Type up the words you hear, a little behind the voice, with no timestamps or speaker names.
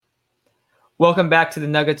Welcome back to the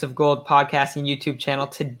Nuggets of Gold podcasting YouTube channel.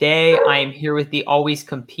 Today, I am here with the Always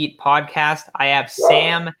Compete podcast. I have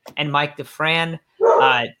Sam and Mike DeFran.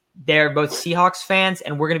 They're both Seahawks fans,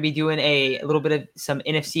 and we're going to be doing a little bit of some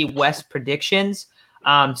NFC West predictions.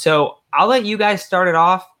 So I'll let you guys start it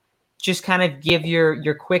off. Just kind of give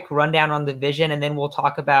your quick rundown on the division, and then we'll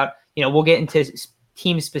talk about, we'll get into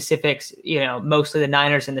team specifics, mostly the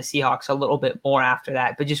Niners and the Seahawks a little bit more after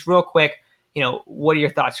that. But just real quick, what are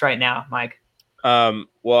your thoughts right now, Mike?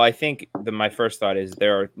 Well, I think my first thought is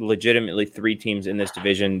there are legitimately three teams in this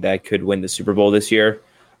division that could win the Super Bowl this year.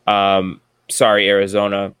 Sorry,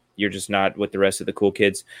 Arizona, you're just not with the rest of the cool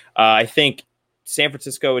kids. I think San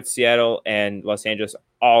Francisco, it's Seattle, and Los Angeles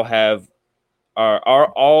all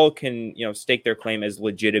can stake their claim as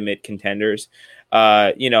legitimate contenders.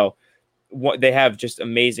 They have just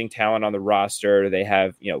amazing talent on the roster. They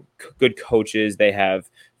have good coaches. They have,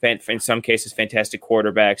 in some cases, fantastic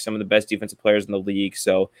quarterbacks, some of the best defensive players in the league.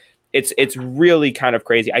 So it's really kind of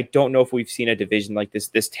crazy. I don't know if we've seen a division like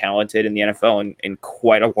this talented in the NFL in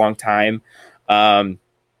quite a long time.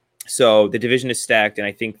 So the division is stacked, and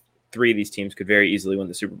I think three of these teams could very easily win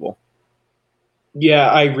the Super Bowl. Yeah,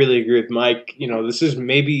 I really agree with Mike. This is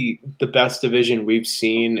maybe the best division we've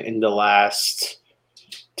seen in the last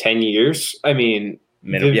 10 years. I mean,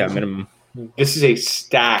 minimum. This is a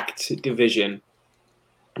stacked division.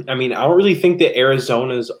 I mean, I don't really think that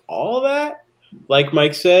Arizona's all that, like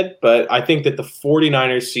Mike said, but I think that the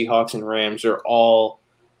 49ers, Seahawks, and Rams are all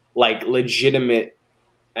like legitimate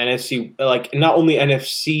NFC, like not only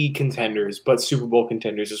NFC contenders, but Super Bowl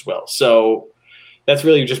contenders as well. So that's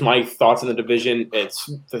really just my thoughts on the division. It's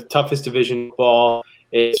the toughest division in football.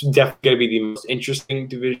 It's definitely going to be the most interesting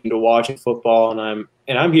division to watch in football, and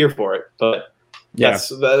I'm here for it. But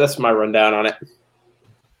that's my rundown on it.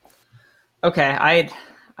 Okay,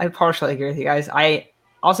 I partially agree with you guys.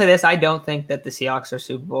 I'll say this: I don't think that the Seahawks are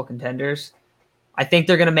Super Bowl contenders. I think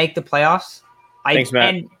they're going to make the playoffs. Thanks,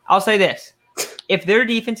 Matt. And I'll say this: if their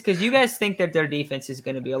defense, because you guys think that their defense is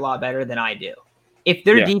going to be a lot better than I do, if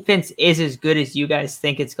their defense is as good as you guys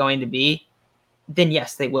think it's going to be, then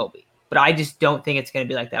yes, they will be. But I just don't think it's going to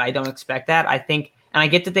be like that. I don't expect that. I think, and I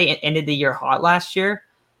get that they ended the year hot last year,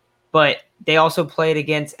 but they also played a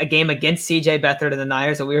game against CJ Beathard and the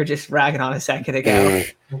Niners that we were just ragging on a second ago.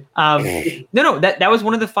 That was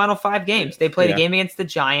one of the final 5 games. They played a game against the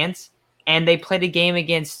Giants, and they played a game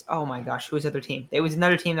against, oh my gosh, who was the other team? It was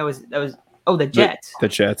another team that was the Jets. The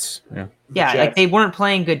Jets, yeah. Yeah, like they weren't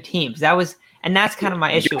playing good teams. And that's kind of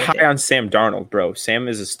my issue. You're high on Sam Darnold, bro. Sam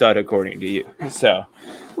is a stud according to you. So,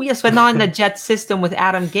 well, yes, but not in the Jets system with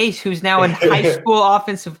Adam Gase, who's now in high school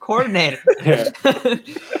offensive coordinator.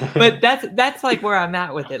 But that's like where I'm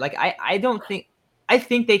at with it. Like I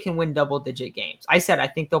think they can win double-digit games. I said I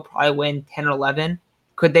think they'll probably win 10 or 11.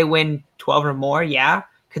 Could they win 12 or more? Yeah.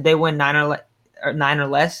 Could they win 9 or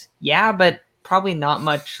less? Yeah, but probably not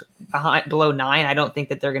much below 9. I don't think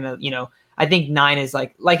that they're gonna, I think 9 is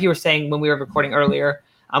like you were saying when we were recording earlier.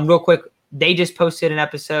 Real quick, they just posted an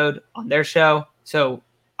episode on their show, so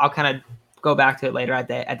I'll kind of go back to it later at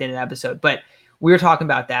the end of the episode. But we were talking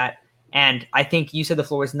about that, and I think you said the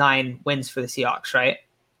floor was 9 wins for the Seahawks, right?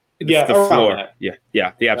 Yeah, the floor.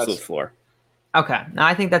 Yeah, the absolute floor. Okay, now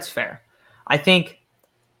I think that's fair. I think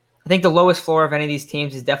the lowest floor of any of these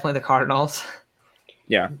teams is definitely the Cardinals.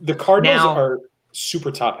 Yeah, the Cardinals are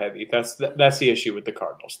super top heavy. That's the issue with the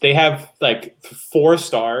Cardinals. They have like 4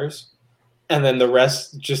 stars, and then the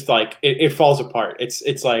rest just like it falls apart.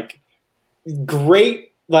 It's like great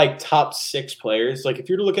like top 6 players. Like if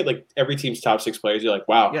you were to look at like every team's top 6 players, you're like,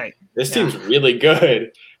 wow, this team's really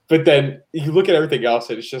good. But then you look at everything else,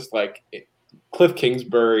 and it's just like Cliff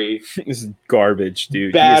Kingsbury. This is garbage,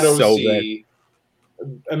 dude. Bad OC. So bad.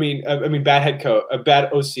 I mean, bad head coach, a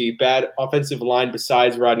bad OC, bad offensive line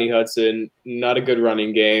besides Rodney Hudson. Not a good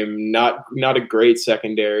running game. Not a great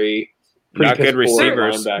secondary. Not good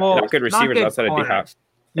receivers. Not good receivers outside of D-Hop.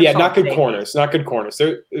 Yeah, not good corners. Not good corners.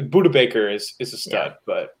 Buda Baker is a stud,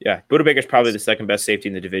 but Buda Baker's probably the second best safety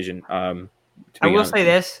in the division. I will say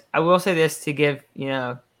this to give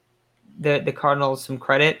the Cardinals some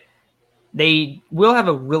credit. They will have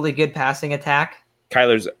a really good passing attack.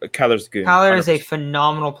 Kyler's good. Kyler is a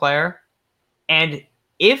phenomenal player, and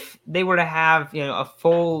if they were to have a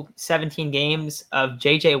full 17 games of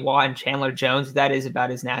J.J. Watt and Chandler Jones, that is about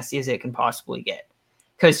as nasty as it can possibly get.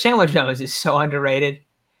 Because Chandler Jones is so underrated,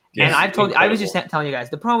 and I was just telling you guys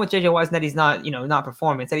the problem with J.J. Watt is that he's not not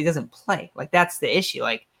performing, it's that he doesn't play. Like that's the issue.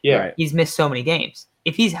 Like he's missed so many games.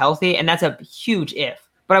 If he's healthy, and that's a huge if.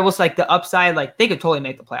 But I will say, like the upside, like they could totally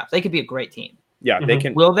make the playoffs. They could be a great team. Yeah, they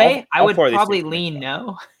can. Will they? I would probably lean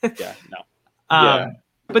no. Yeah, no.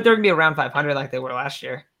 but they're gonna be around 500 like they were last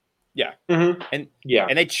year. Yeah, and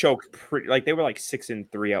they choked pretty. Like they were like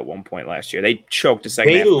 6-3 at one point last year. They choked a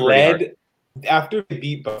second they half pretty led hard. after they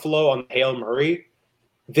beat Buffalo on Hail Murray.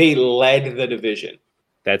 They led the division.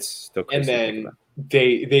 That's still crazy. And then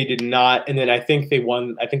they did not. And then I think they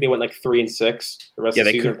won. I think they went like 3-6. The rest of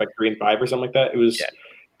the season was like 3-5 or something like that. It was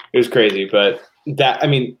crazy. But that, I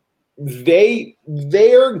mean, they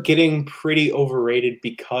are getting pretty overrated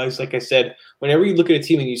because, like I said, whenever you look at a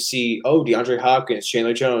team and you see, oh, DeAndre Hopkins,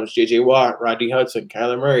 Chandler Jones, J.J. Watt, Rodney Hudson,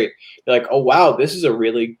 Kyler Murray, you're like, oh wow, this is a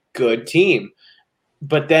really good team.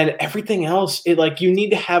 But then everything else, you need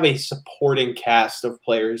to have a supporting cast of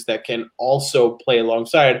players that can also play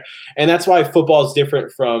alongside. And that's why football is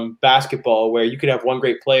different from basketball, where you could have one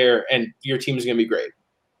great player and your team is going to be great.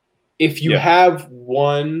 If you have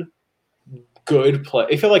one good play,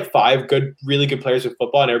 if you have like 5 really good players in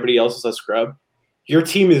football and everybody else is a scrub, your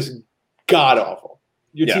team is god awful.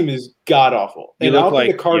 Your team is god awful. And I don't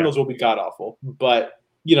think the Cardinals will be god awful, but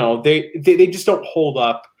they just don't hold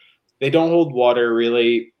up. They don't hold water,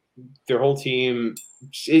 really. Their whole team,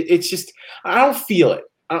 it's just – I don't feel it.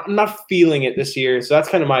 I'm not feeling it this year. So that's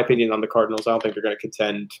kind of my opinion on the Cardinals. I don't think they're going to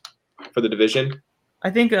contend for the division. I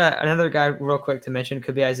think another guy real quick to mention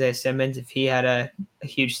could be Isaiah Simmons if he had a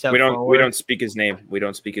huge step forward. We don't speak his name. If he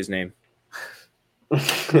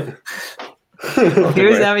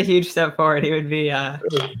was to have a huge step forward, he would be that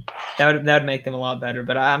would make them a lot better.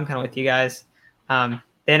 But I'm kind of with you guys. Then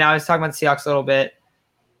I was talking about the Seahawks a little bit.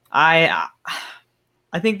 I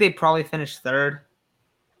think they probably finished third.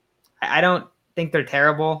 I don't think they're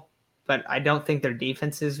terrible, but I don't think their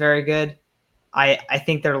defense is very good. I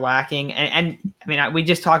think they're lacking. And I mean, we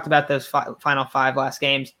just talked about those final 5 last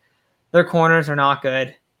games. Their corners are not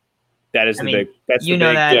good. That is big. That's you the know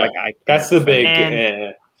big, that. Yeah, that's the big.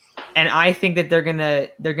 And I think that they're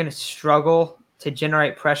gonna struggle to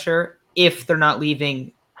generate pressure if they're not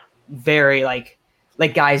leaving very like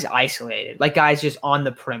guys isolated, like guys just on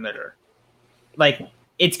the perimeter. Like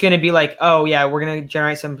it's gonna be like, oh yeah, we're gonna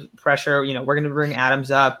generate some pressure. We're gonna bring Adams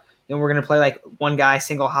up, and we're gonna play like one guy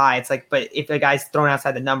single high. It's like, but if a guy's thrown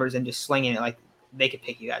outside the numbers and just slinging it, like they could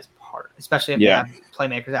pick you guys apart, especially if they have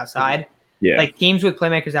playmakers outside. Yeah, like teams with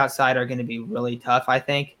playmakers outside are going to be really tough, I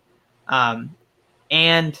think.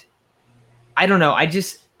 And I don't know.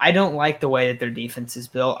 I don't like the way that their defense is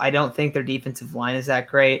built. I don't think their defensive line is that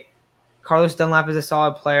great. Carlos Dunlap is a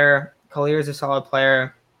solid player. Collier is a solid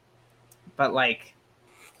player. But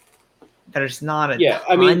there's not a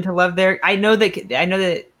ton to love there. I know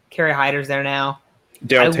that Kerry Hyder's there now.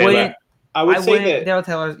 Darryl Taylor. I would say that Darryl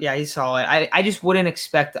Taylor, yeah, he's solid. I just wouldn't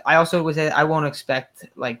expect. I also would say I won't expect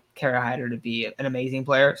Kerry Hyder to be an amazing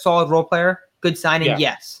player, solid role player, good signing.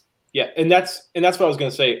 Yes. Yeah, and that's what I was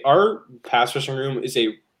going to say. Our pass rushing room is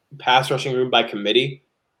a pass rushing room by committee.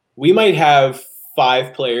 We might have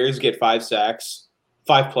 5 players get 5 sacks,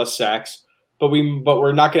 5+ sacks, but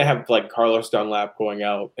we're not going to have Carlos Dunlap going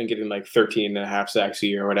out and getting 13.5 sacks a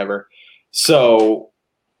year or whatever. So,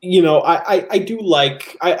 I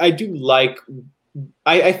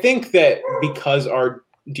think that because our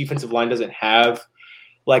defensive line doesn't have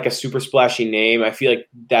a super splashy name, I feel like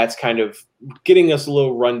that's kind of getting us a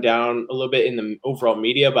little run down a little bit in the overall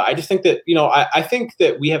media. But I just think that, I think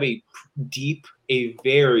that we have a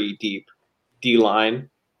very deep D line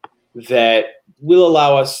that will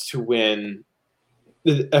allow us to win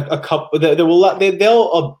a couple.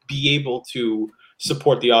 They'll be able to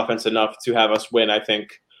support the offense enough to have us win, I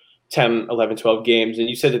think, 10, 11, 12 games. And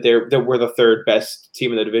you said that we're the 3rd best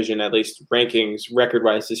team in the division, at least rankings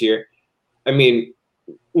record-wise this year. I mean,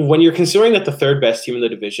 when you're considering that the 3rd best team in the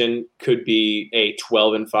division could be a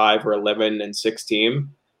 12-5 or 11-6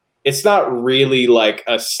 team, it's not really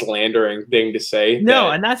a slandering thing to say.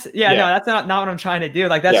 No, and that's no, that's not what I'm trying to do.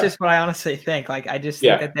 That's just what I honestly think. I just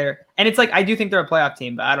think that they're, and it's I do think they're a playoff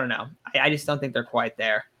team, but I don't know. I just don't think they're quite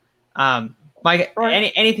there. Mike,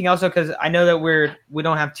 anything else? Because I know that we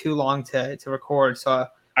don't have too long to record, so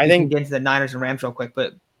I think get into the Niners and Rams real quick.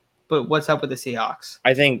 But what's up with the Seahawks?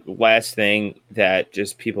 I think last thing that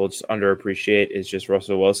just people just underappreciate is just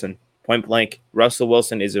Russell Wilson. Point blank, Russell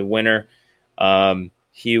Wilson is a winner.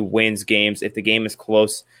 He wins games. If the game is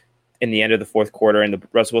close in the end of the 4th quarter and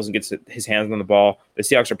Russell Wilson gets his hands on the ball, the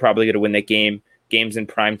Seahawks are probably going to win that game. Games in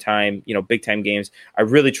prime time, big time games. I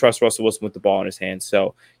really trust Russell Wilson with the ball in his hands.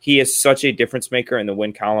 So he is such a difference maker in the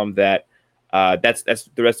win column that that's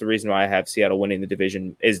the rest of the reason why I have Seattle winning the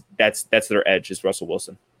division is that's their edge is Russell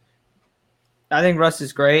Wilson. I think Russ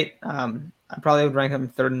is great. I probably would rank him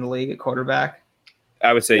 3rd in the league at quarterback.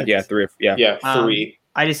 I would say 3. Yeah, 3.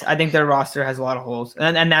 I think their roster has a lot of holes,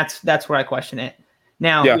 and that's where I question it.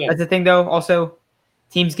 Now, that's the thing though. Also,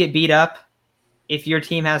 teams get beat up. If your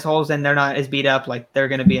team has holes and they're not as beat up, like they're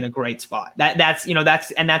going to be in a great spot.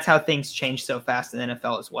 That's how things change so fast in the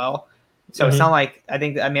NFL as well. So It's not like I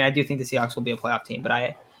do think the Seahawks will be a playoff team, but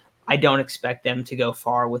I don't expect them to go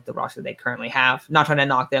far with the roster they currently have. Not trying to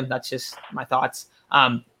knock them. That's just my thoughts.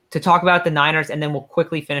 To talk about the Niners, and then we'll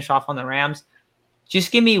quickly finish off on the Rams.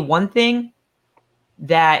 Just give me one thing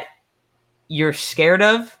that you're scared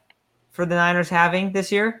of for the Niners having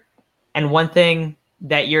this year, and one thing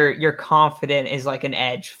that you're confident is like an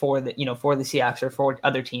edge for the Seahawks or for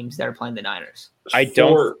other teams that are playing the Niners.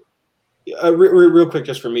 Real quick,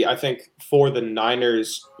 just for me, I think for the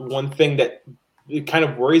Niners, one thing that it kind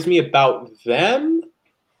of worries me about them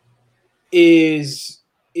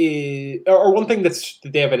or one thing that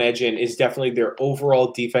they have an edge in is definitely their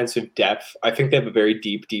overall defensive depth. I think they have a very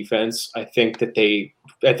deep defense. I think that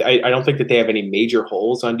I don't think that they have any major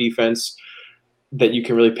holes on defense that you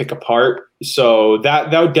can really pick apart. So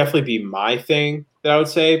that would definitely be my thing that I would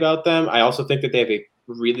say about them. I also think that they have a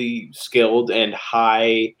really skilled and a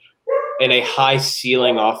high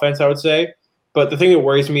ceiling offense, I would say. But the thing that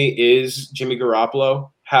worries me is Jimmy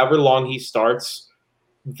Garoppolo. However long he starts,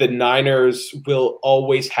 the Niners will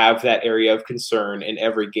always have that area of concern in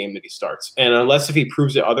every game that he starts. And unless if he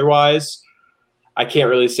proves it otherwise, I can't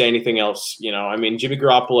really say anything else. I mean, Jimmy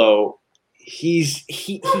Garoppolo,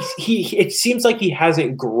 it seems like he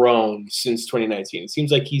hasn't grown since 2019. It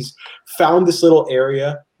seems like he's found this little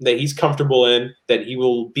area that he's comfortable in, that he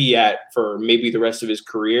will be at for maybe the rest of his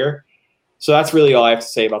career. So that's really all I have to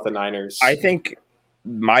say about the Niners. I think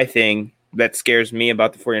my thing that scares me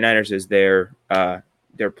about the 49ers is their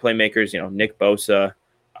playmakers, Nick Bosa,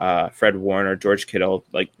 Fred Warner, George Kittle,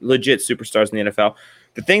 like legit superstars in the NFL.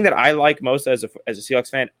 The thing that I like most as a Seahawks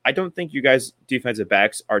fan, I don't think you guys' defensive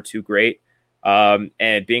backs are too great.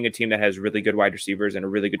 And being a team that has really good wide receivers and a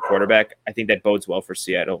really good quarterback, I think that bodes well for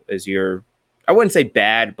Seattle as I wouldn't say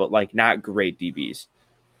bad, but like not great DBs.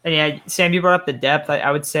 And yeah, Sam, you brought up the depth.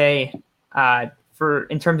 I would say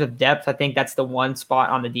in terms of depth, I think that's the one spot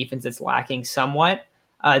on the defense that's lacking somewhat.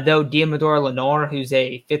 Though Diamador Lenore, who's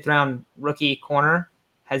a 5th-round rookie corner,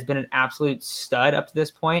 has been an absolute stud up to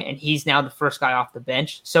this point, and he's now the first guy off the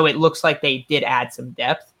bench. So it looks like they did add some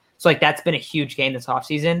depth. So like that's been a huge gain this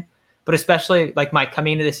offseason. But especially like Mike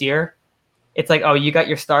coming into this year, it's like, oh, you got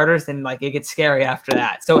your starters, and like it gets scary after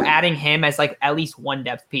that. So adding him as like at least one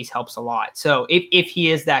depth piece helps a lot. So if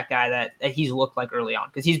he is that guy that he's looked like early on,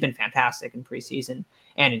 because he's been fantastic in preseason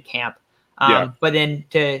and in camp. But then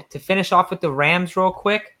to finish off with the Rams real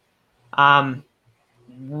quick,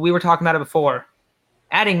 we were talking about it before.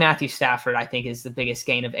 Adding Matthew Stafford, I think, is the biggest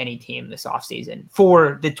gain of any team this offseason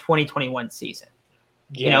for the 2021 season.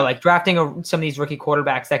 Yeah. Like drafting some of these rookie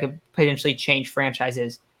quarterbacks that could potentially change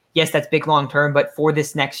franchises. Yes, that's big long term, but for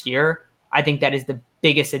this next year, I think that is the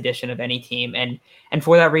biggest addition of any team. And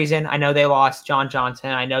for that reason, I know they lost John Johnson.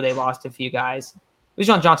 I know they lost a few guys. It was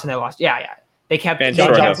John Johnson they lost. Yeah. They kept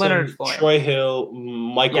Leonard Floyd. Troy Hill,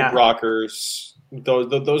 Michael Brockers.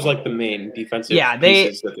 Those like the main defensive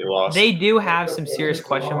pieces that they lost. They do have some serious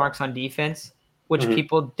question marks on defense, which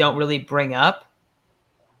people don't really bring up.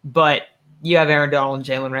 But you have Aaron Donald and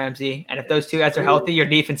Jalen Ramsey, and if those two guys are healthy, your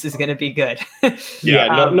defense is going to be good.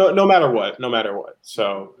 No matter what.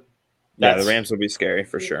 So the Rams will be scary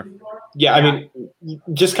for sure. Yeah, I mean,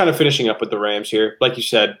 just kind of finishing up with the Rams here, like you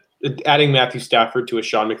said, adding Matthew Stafford to a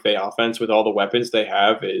Sean McVay offense with all the weapons they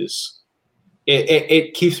have is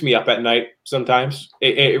it keeps me up at night sometimes.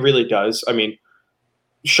 It really does. I mean,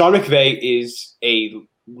 Sean McVay is a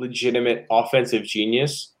legitimate offensive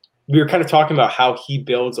genius. We were kind of talking about how he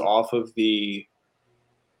builds off of the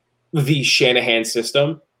Shanahan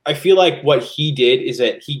system. I feel like what he did is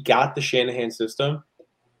that he got the Shanahan system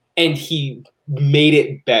and he made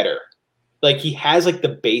it better. Like he has like the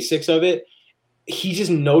basics of it. He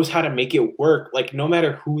just knows how to make it work. Like no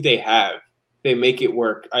matter who they have, they make it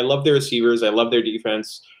work. I love their receivers. I love their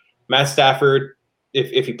defense. Matt Stafford,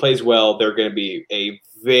 if he plays well, they're going to be a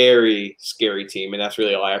very scary team. And that's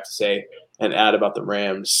really all I have to say and add about the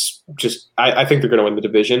Rams. I think they're going to win the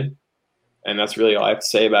division. And that's really all I have to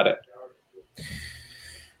say about it.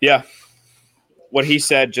 Yeah. What he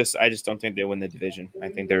said, I just don't think they win the division. I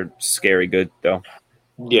think they're scary good, though.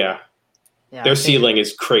 Yeah. Their ceiling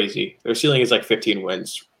is crazy. Their ceiling is like 15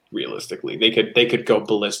 wins, realistically. They could go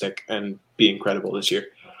ballistic and be incredible this year.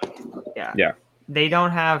 Yeah. They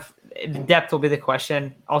don't have – depth will be the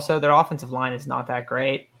question. Also, their offensive line is not that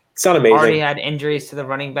great. It's not amazing. Already had injuries to the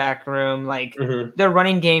running back room. Like, their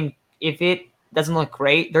running game, if it doesn't look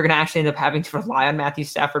great, they're going to actually end up having to rely on Matthew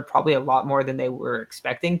Stafford probably a lot more than they were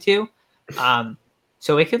expecting to.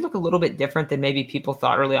 So it could look a little bit different than maybe people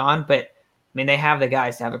thought early on. But mean, they have the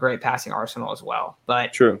guys to have a great passing arsenal as well.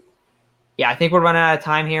 But True. Yeah, I think we're running out of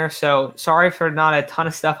time here. So sorry for not a ton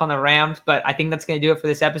of stuff on the Rams, but I think that's going to do it for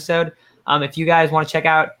this episode. If you guys want to check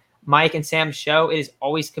out Mike and Sam's show, it is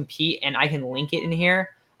Always Compete, and I can link it in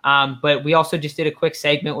here. But we also just did a quick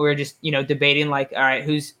segment where we were just, debating like, all right,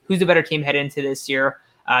 who's the better team headed into this year,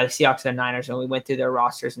 the Seahawks and the Niners, and we went through their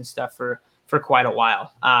rosters and stuff for quite a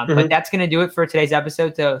while. But that's going to do it for today's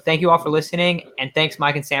episode. So thank you all for listening, and thanks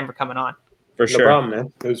Mike and Sam for coming on. For sure. No problem,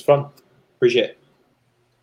 man. It was fun. Appreciate it.